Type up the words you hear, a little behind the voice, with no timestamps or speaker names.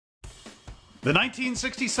The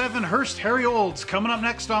 1967 Hurst Harry Olds coming up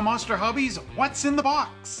next on Monster Hobbies. What's in the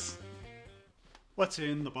box? What's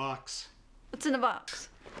in the box? What's in the box?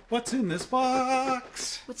 What's in this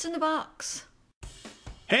box? What's in the box?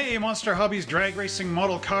 Hey, Monster Hobbies drag racing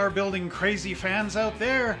model car building crazy fans out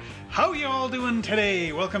there. How you all doing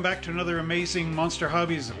today? Welcome back to another amazing Monster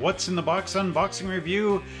Hobbies What's in the Box unboxing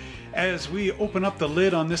review as we open up the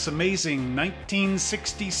lid on this amazing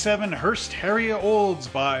 1967 Hurst Harry Olds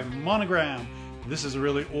by Monogram. This is a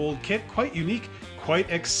really old kit, quite unique, quite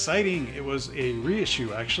exciting. It was a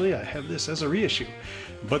reissue actually. I have this as a reissue.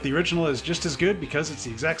 But the original is just as good because it's the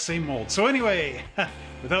exact same mold. So anyway,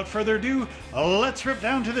 without further ado, let's rip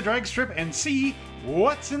down to the drag strip and see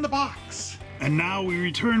what's in the box. And now we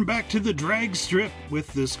return back to the drag strip with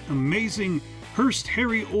this amazing Hurst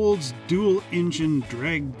Harry Olds dual engine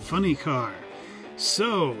drag funny car.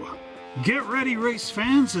 So, get ready race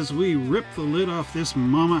fans as we rip the lid off this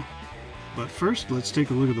mama. But first, let's take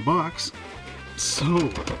a look at the box. So,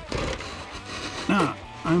 now,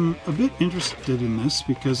 I'm a bit interested in this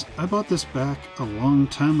because I bought this back a long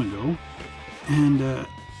time ago and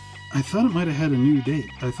I thought it might have had a new date.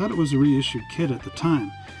 I thought it was a reissued kit at the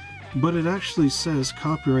time, but it actually says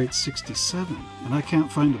copyright 67 and I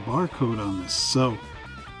can't find a barcode on this, so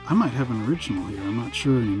I might have an original here, I'm not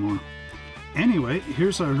sure anymore. Anyway,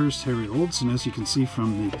 here's our Hurst Harry Olds, and as you can see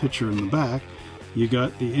from the picture in the back, you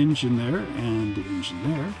got the engine there and the engine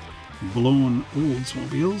there, blown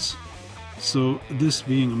Oldsmobiles. So this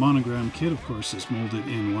being a Monogram kit, of course, is molded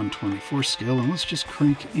in 1/24 scale. And let's just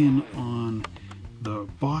crank in on the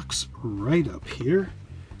box right up here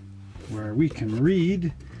where we can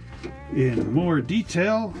read in more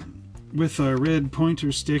detail with our red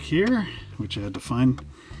pointer stick here, which I had to find.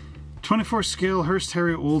 24 scale Hurst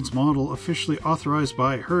Harry Olds model, officially authorized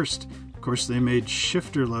by Hurst. Of course, they made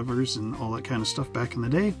shifter levers and all that kind of stuff back in the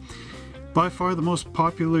day. By far the most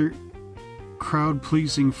popular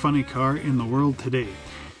crowd-pleasing funny car in the world today.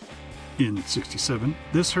 In 67,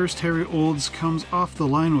 this Hurst Harry Olds comes off the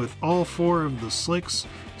line with all four of the slicks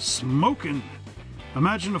smoking.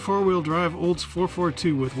 Imagine a four-wheel drive Olds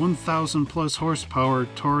 442 with 1,000 plus horsepower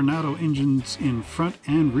Toronado engines in front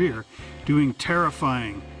and rear, doing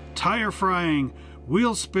terrifying, tire-frying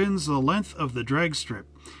wheel spins the length of the drag strip.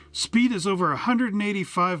 Speed is over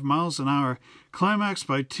 185 miles an hour, climaxed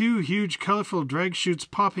by two huge colorful drag chutes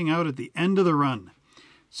popping out at the end of the run.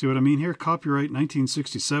 See what I mean here? Copyright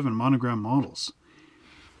 1967 Monogram models.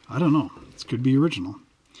 I don't know. This could be original.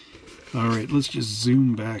 Alright, let's just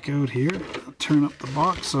zoom back out here. I'll turn up the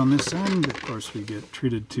box on this end. Of course, we get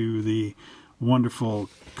treated to the wonderful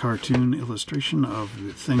cartoon illustration of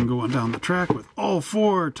the thing going down the track with all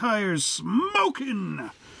four tires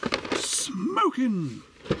smoking! Smoking!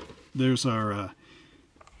 There's our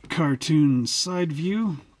cartoon side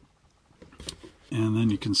view, and then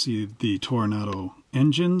you can see the Toronado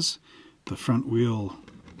engines, the front wheel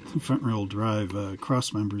drive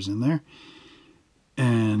cross members in there,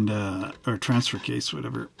 and our transfer case,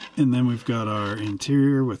 whatever. And then we've got our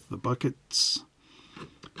interior with the buckets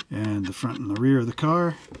and the front and the rear of the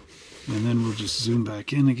car, and then we'll just zoom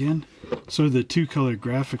back in again. So the two-color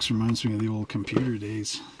graphics reminds me of the old computer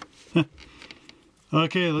days.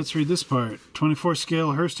 Okay, let's read this part. 24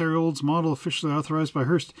 scale Hurst Harry Olds model, officially authorized by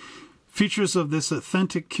Hurst. Features of this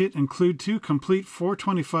authentic kit include two complete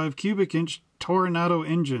 425 cubic inch Toronado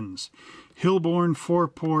engines, Hilborn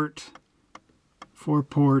four-port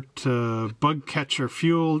Bugcatcher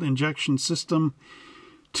fuel injection system,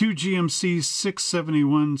 two GMC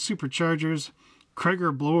 671 Superchargers,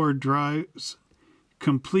 Cragar blower drives,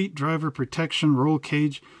 complete driver protection roll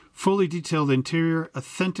cage, fully detailed interior,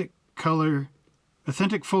 authentic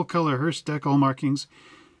full color Hurst Decal markings,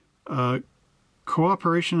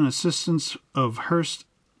 cooperation and assistance of Hurst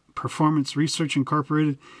Performance Research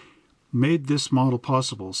Inc. made this model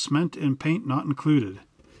possible. Cement and paint not included.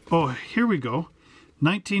 Oh, here we go.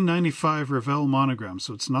 1995 Revell Monogram.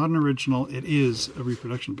 So it's not an original, it is a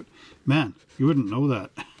reproduction. But man, you wouldn't know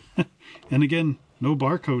that. And again, no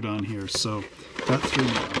barcode on here, so that threw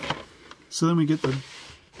me off. So then we get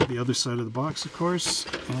the other side of the box, of course,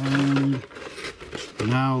 and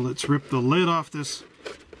now let's rip the lid off this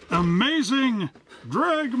amazing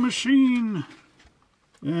drag machine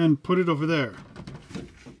and put it over there.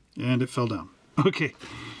 And it fell down. Okay,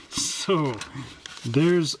 so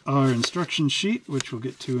there's our instruction sheet, which we'll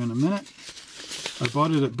get to in a minute. I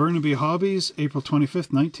bought it at Burnaby Hobbies, April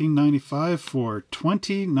 25th, 1995 for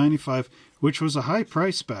 $20.95, which was a high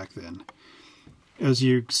price back then. As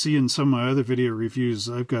you see in some of my other video reviews,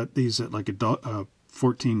 I've got these at like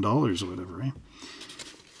 $14 or whatever, right?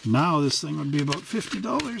 Now this thing would be about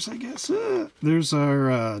 $50, I guess. There's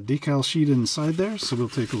our decal sheet inside there, so we'll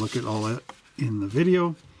take a look at all that in the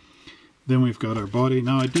video. Then we've got our body.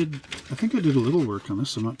 Now I think I did a little work on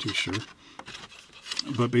this, I'm not too sure.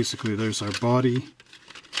 But basically there's our body.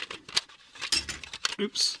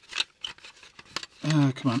 Oops.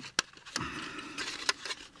 Come on.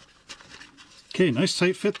 Okay, nice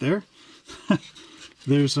tight fit there.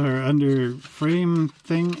 There's our under frame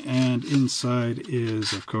thing, and inside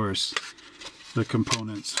is, of course, the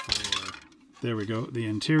components for, there we go, the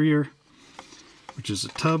interior, which is a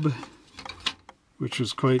tub, which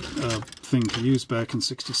was quite a thing to use back in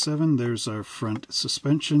 '67. There's our front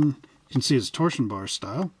suspension. You can see it's torsion bar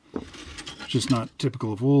style, which is not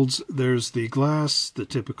typical of Olds. There's the glass, the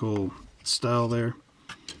typical style there.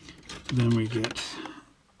 Then we get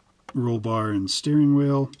roll bar and steering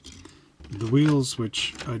wheel. The wheels,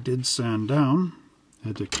 which I did sand down,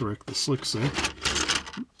 had to correct the slicks there.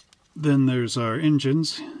 Then there's our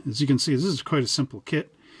engines. As you can see, this is quite a simple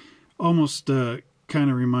kit. Almost kind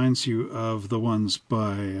of reminds you of the ones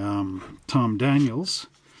by Tom Daniels.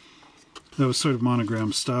 That was sort of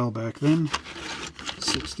Monogram style back then,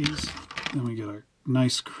 60s. Then we get our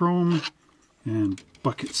nice chrome and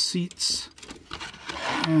bucket seats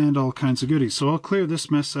and all kinds of goodies. So I'll clear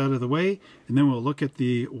this mess out of the way, and then we'll look at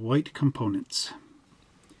the white components.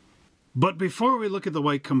 But before we look at the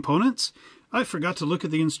white components, I forgot to look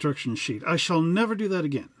at the instruction sheet. I shall never do that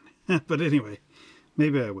again. But anyway,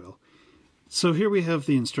 maybe I will. So here we have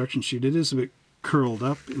the instruction sheet. It is a bit curled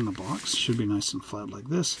up in the box. Should be nice and flat like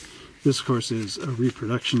this. This, of course, is a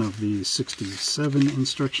reproduction of the 67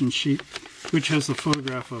 instruction sheet, which has the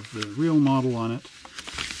photograph of the real model on it.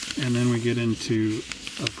 And then we get into,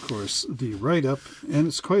 of course, the write-up, and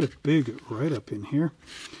it's quite a big write-up in here.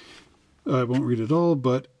 I won't read it all,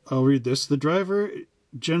 but I'll read this. The driver,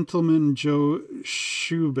 Gentleman Joe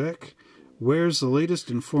Schubeck, wears the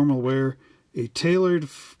latest in formal wear, a tailed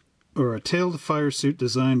fire suit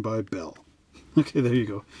designed by Bell. Okay, there you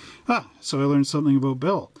go. So I learned something about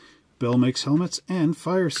Bell. Bell makes helmets and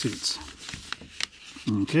fire suits.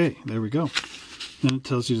 Okay, there we go. Then it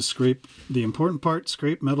tells you to scrape the important part,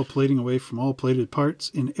 scrape metal plating away from all plated parts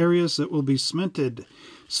in areas that will be cemented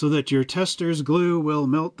so that your tester's glue will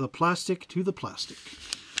melt the plastic to the plastic.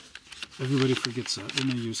 Everybody forgets that. Then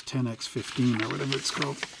they use 10x15 or whatever it's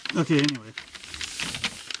called. Okay, anyway.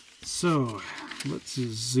 So, let's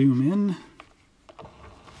zoom in.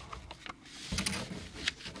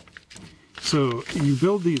 So, you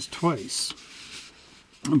build these twice.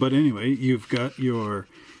 But anyway, you've got your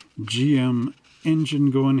GM engine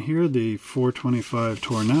going here, the 425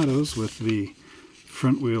 Torados with the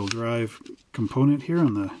front wheel drive component here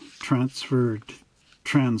on the transferred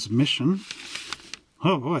transmission.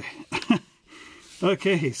 Oh boy.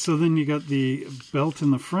 Okay, so then you got the belt in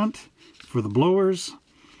the front for the blowers,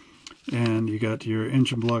 and you got your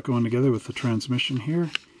engine block going together with the transmission here.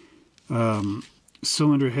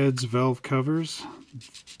 Cylinder heads, valve covers,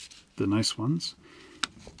 the nice ones.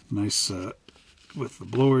 Nice with the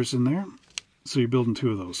blowers in there. So you're building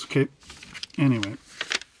two of those, okay? Anyway,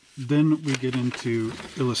 then we get into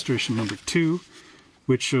illustration number 2,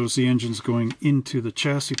 which shows the engines going into the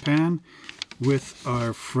chassis pan with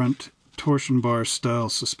our front torsion bar style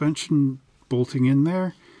suspension bolting in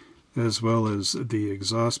there, as well as the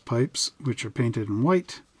exhaust pipes, which are painted in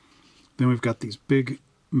white. Then we've got these big,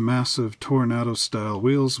 massive Toronado style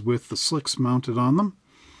wheels with the slicks mounted on them,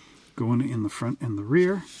 going in the front and the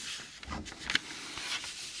rear.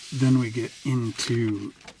 Then we get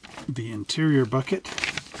into the interior bucket,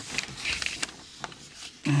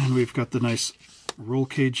 and we've got the nice roll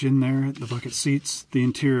cage in there, the bucket seats. The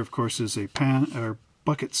interior, of course, is a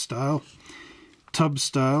bucket style, tub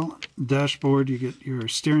style. Dashboard, you get your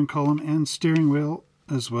steering column and steering wheel,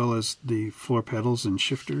 as well as the floor pedals and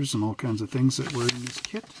shifters and all kinds of things that were in this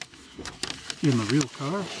kit, in the real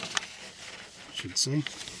car, I should say.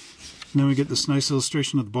 And then we get this nice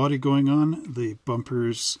illustration of the body going on. The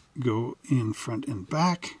bumpers go in front and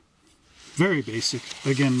back. Very basic.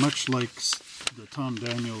 Again, much like the Tom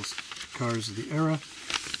Daniels cars of the era.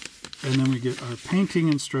 And then we get our painting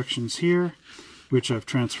instructions here, which I've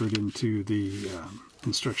transferred into the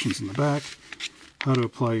instructions in the back. How to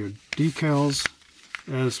apply your decals,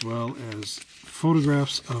 as well as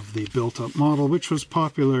photographs of the built-up model, which was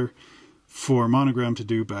popular for Monogram to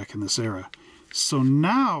do back in this era. So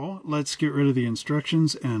now let's get rid of the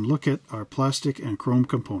instructions and look at our plastic and chrome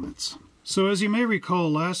components. So as you may recall,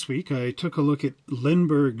 last week I took a look at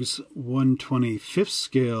Lindbergh's 1/25th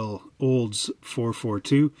scale Olds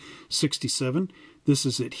 442 67. This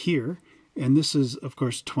is it here, and this is of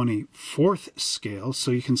course 24th scale,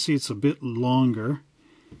 so you can see it's a bit longer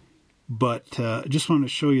but I just want to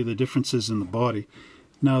show you the differences in the body.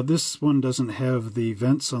 Now this one doesn't have the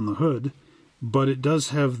vents on the hood, but it does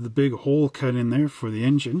have the big hole cut in there for the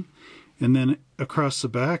engine. And then across the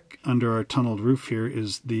back, under our tunneled roof here,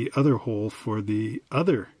 is the other hole for the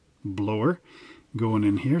other blower going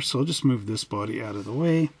in here. So I'll just move this body out of the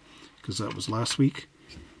way, because that was last week.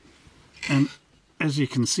 And as you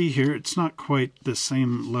can see here, it's not quite the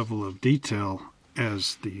same level of detail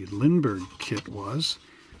as the Lindbergh kit was,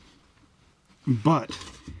 but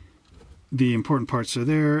the important parts are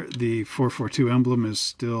there. The 442 emblem is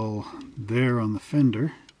still there on the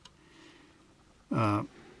fender,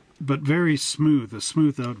 but very smooth, a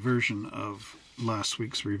smoothed out version of last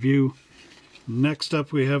week's review. Next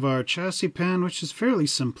up we have our chassis pan, which is fairly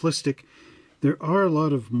simplistic. There are a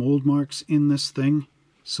lot of mold marks in this thing,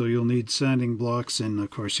 so you'll need sanding blocks and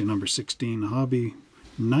of course your number 16 hobby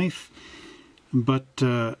knife. But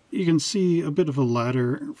you can see a bit of a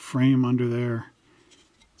ladder frame under there,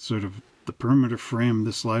 sort of the perimeter frame.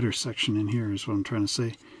 This lighter section in here is what I'm trying to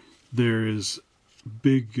say. There is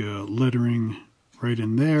big lettering right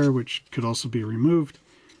in there, which could also be removed,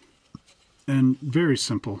 and very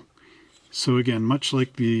simple. So again, much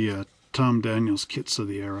like the Tom Daniels kits of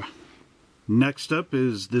the era. Next up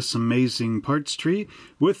is this amazing parts tree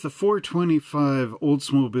with the 425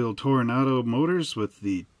 Oldsmobile Toronado motors with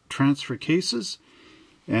the transfer cases,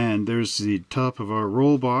 and there's the top of our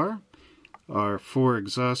roll bar, our 4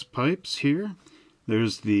 exhaust pipes here,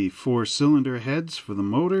 there's the 4 cylinder heads for the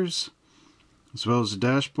motors, as well as the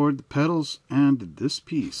dashboard, the pedals, and this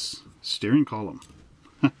piece, steering column.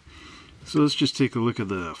 So let's just take a look at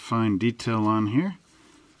the fine detail on here.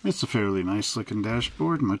 It's a fairly nice looking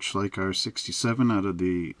dashboard, much like our 67 out of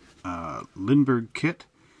the Lindbergh kit,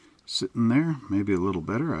 sitting there, maybe a little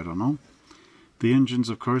better, I don't know. The engines,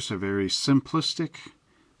 of course, are very simplistic,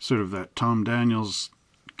 sort of that Tom Daniels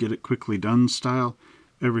get it quickly done style.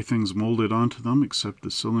 Everything's molded onto them except the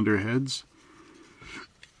cylinder heads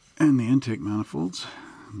and the intake manifolds,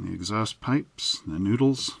 and the exhaust pipes, the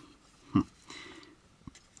noodles.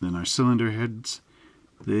 Then our cylinder heads,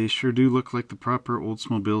 they sure do look like the proper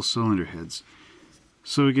Oldsmobile cylinder heads.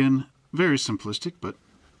 So again, very simplistic, but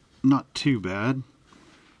not too bad.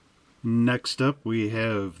 Next up we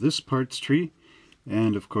have this parts tree,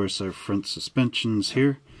 and of course our front suspensions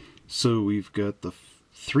here. So we've got the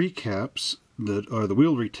 3 caps that are the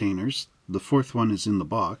wheel retainers. The 4th one is in the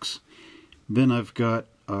box. Then I've got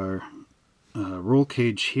our roll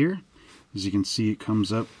cage here. As you can see, it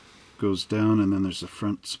comes up, goes down, and then there's a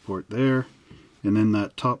front support there. And then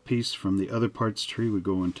that top piece from the other parts tree would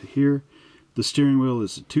go into here. The steering wheel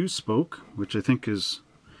is a 2-spoke, which I think is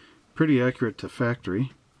pretty accurate to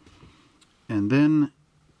factory. And then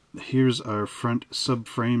here's our front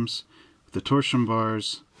subframes, the torsion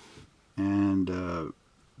bars, and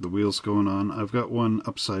the wheels going on. I've got one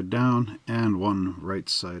upside down and one right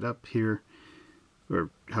side up here, or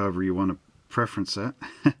however you want to preference that.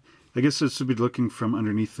 I guess this would be looking from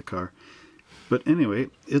underneath the car. But anyway,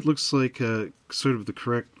 it looks like sort of the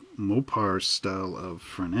correct Mopar style of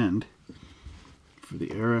front end for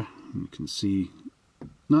the era. You can see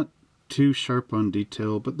not too sharp on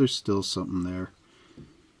detail, but there's still something there.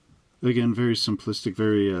 Again, very simplistic,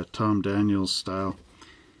 very Tom Daniels style.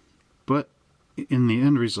 But in the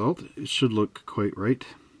end result, it should look quite right.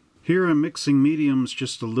 Here I'm mixing mediums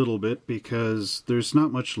just a little bit because there's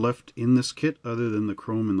not much left in this kit other than the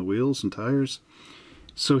chrome in the wheels and tires.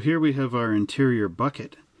 So here we have our interior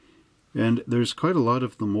bucket, and there's quite a lot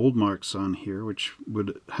of the mold marks on here, which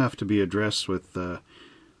would have to be addressed with,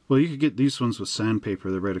 well, you could get these ones with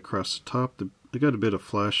sandpaper. They're right across the top. They got a bit of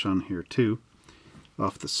flash on here too,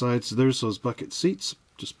 off the sides. So there's those bucket seats.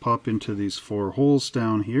 Just pop into these 4 holes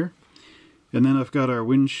down here. And then I've got our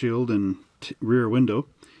windshield and rear window,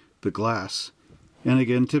 the glass. And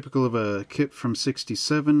again, typical of a kit from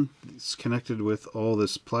 67, it's connected with all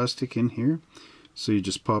this plastic in here. So you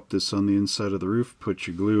just pop this on the inside of the roof, put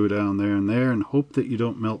your glue down there, and hope that you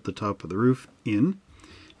don't melt the top of the roof in.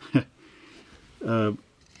 I'll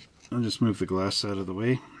just move the glass out of the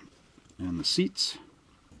way, and the seats.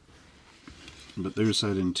 But there's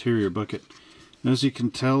that interior bucket. As you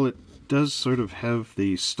can tell, it does sort of have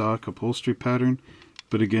the stock upholstery pattern,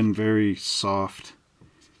 but again, very soft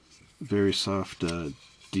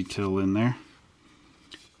detail in there.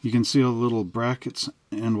 You can see all the little brackets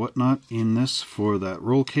and whatnot in this for that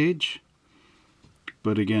roll cage.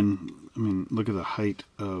 But again, I mean, look at the height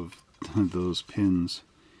of those pins,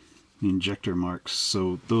 the injector marks.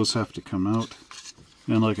 So those have to come out.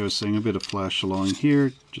 And like I was saying, a bit of flash along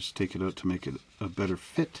here. Just take it out to make it a better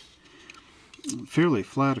fit. Fairly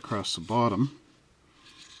flat across the bottom.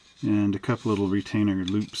 and a couple little retainer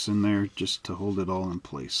loops in there just to hold it all in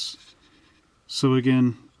place. So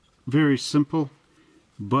again, very simple,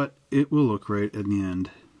 but it will look right in the end.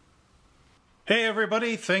 Hey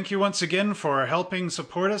everybody, thank you once again for helping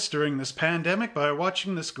support us during this pandemic by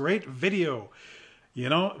watching this great video. You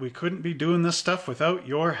know, we couldn't be doing this stuff without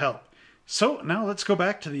your help. So now let's go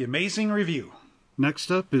back to the amazing review.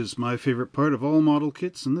 Next up is my favorite part of all model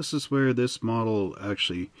kits, and this is where this model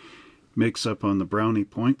actually makes up on the brownie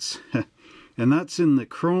points. And that's in the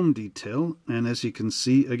chrome detail, and as you can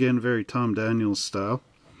see, again, very Tom Daniels style.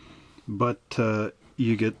 But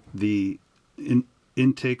you get the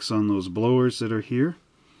intakes on those blowers that are here.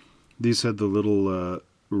 These had the little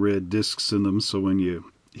red discs in them, so when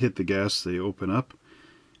you hit the gas they open up.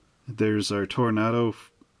 There's our Toronado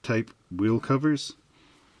type wheel covers,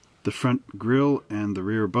 the front grille and the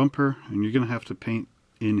rear bumper, and you're going to have to paint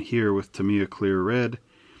in here with Tamiya clear red,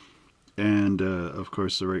 and of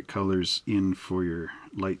course the right colors in for your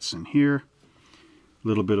lights in here. A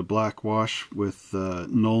little bit of black wash with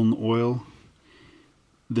Nuln oil.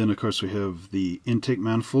 Then of course we have the intake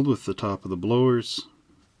manifold with the top of the blowers,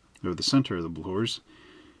 or the center of the blowers,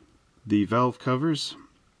 the valve covers.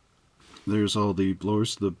 There's all the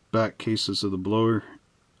blowers, the back cases of the blower,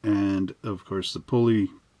 and of course the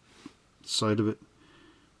pulley side of it,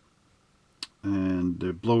 and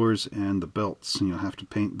the blowers and the belts, and you'll have to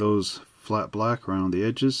paint those flat black around the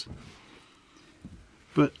edges.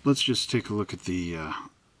 But let's just take a look at the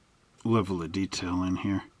level of detail in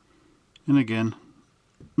here, and again,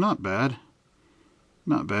 not bad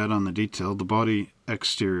on the detail. The body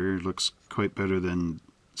exterior looks quite better than,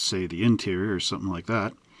 say, the interior or something like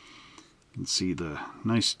that. You can see the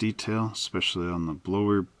nice detail, especially on the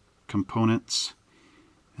blower components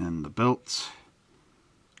and the belts.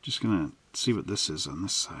 Just gonna see what this is on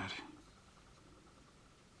this side.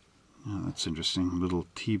 Oh, that's interesting. Little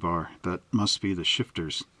T-bar. That must be the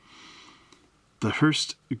shifters. The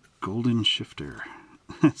Hurst golden shifter.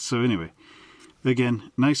 So anyway, again,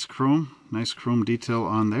 nice chrome detail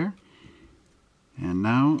on there. And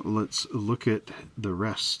now let's look at the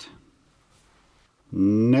rest.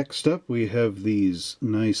 Next up we have these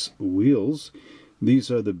nice wheels. These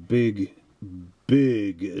are the big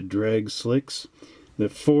drag slicks. There are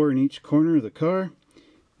 4 in each corner of the car.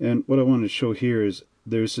 And what I want to show here is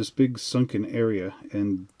there's this big sunken area,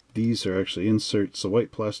 and these are actually inserts, the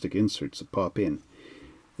white plastic inserts that pop in.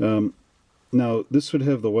 Now this would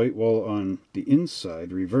have the white wall on the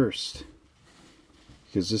inside reversed,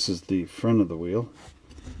 because this is the front of the wheel.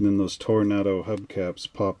 And then those Toronado hubcaps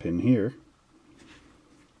pop in here.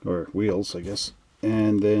 Or wheels, I guess.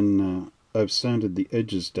 And then I've sanded the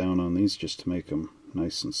edges down on these just to make them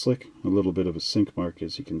nice and slick. A little bit of a sink mark,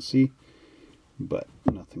 as you can see, but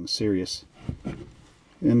nothing serious.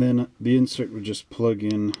 And then the insert would just plug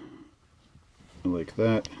in like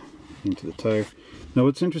that into the tire. Now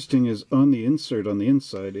what's interesting is on the insert on the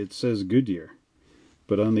inside it says Goodyear,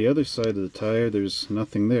 but on the other side of the tire there's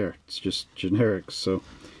nothing there. It's just generic. So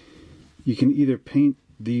you can either paint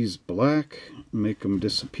these black, make them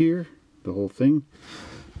disappear, the whole thing,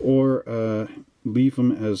 or leave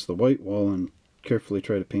them as the white wall and carefully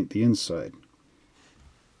try to paint the inside.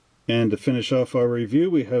 And to finish off our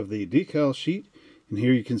review, we have the decal sheet, and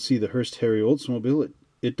here you can see the Hurst Harry Oldsmobile.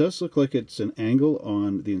 It does look like it's an angle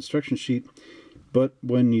on the instruction sheet, but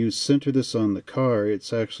when you center this on the car,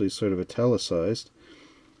 it's actually sort of italicized.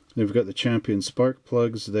 They've got the Champion spark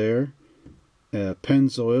plugs there,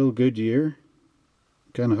 Pennzoil Goodyear.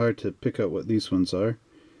 Kind of hard to pick out what these ones are,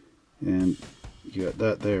 and you got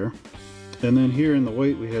that there. And then here in the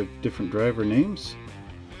white we have different driver names,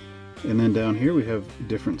 and then down here we have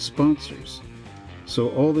different sponsors. So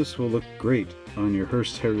all this will look great on your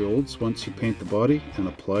Hurst Harry Olds once you paint the body and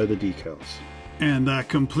apply the decals. And that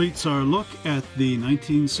completes our look at the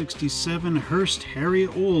 1967 Hurst Harry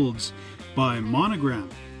Olds by Monogram.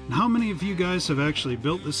 And how many of you guys have actually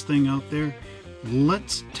built this thing out there?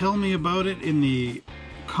 Let's tell me about it in the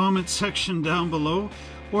comment section down below,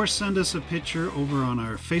 or send us a picture over on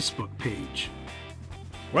our Facebook page.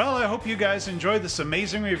 Well, I hope you guys enjoyed this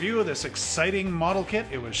amazing review of this exciting model kit.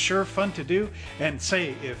 It was sure fun to do. And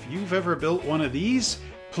say, if you've ever built one of these,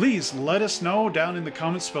 please let us know down in the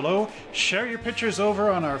comments below. Share your pictures over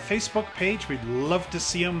on our Facebook page. We'd love to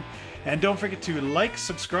see them. And don't forget to like,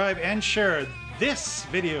 subscribe, and share this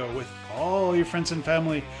video with all your friends and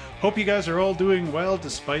family. Hope you guys are all doing well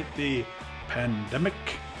despite the pandemic.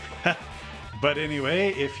 But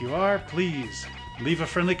anyway, if you are, please leave a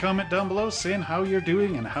friendly comment down below saying how you're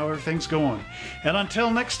doing and how everything's going. And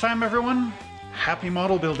until next time, everyone, happy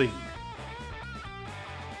model building.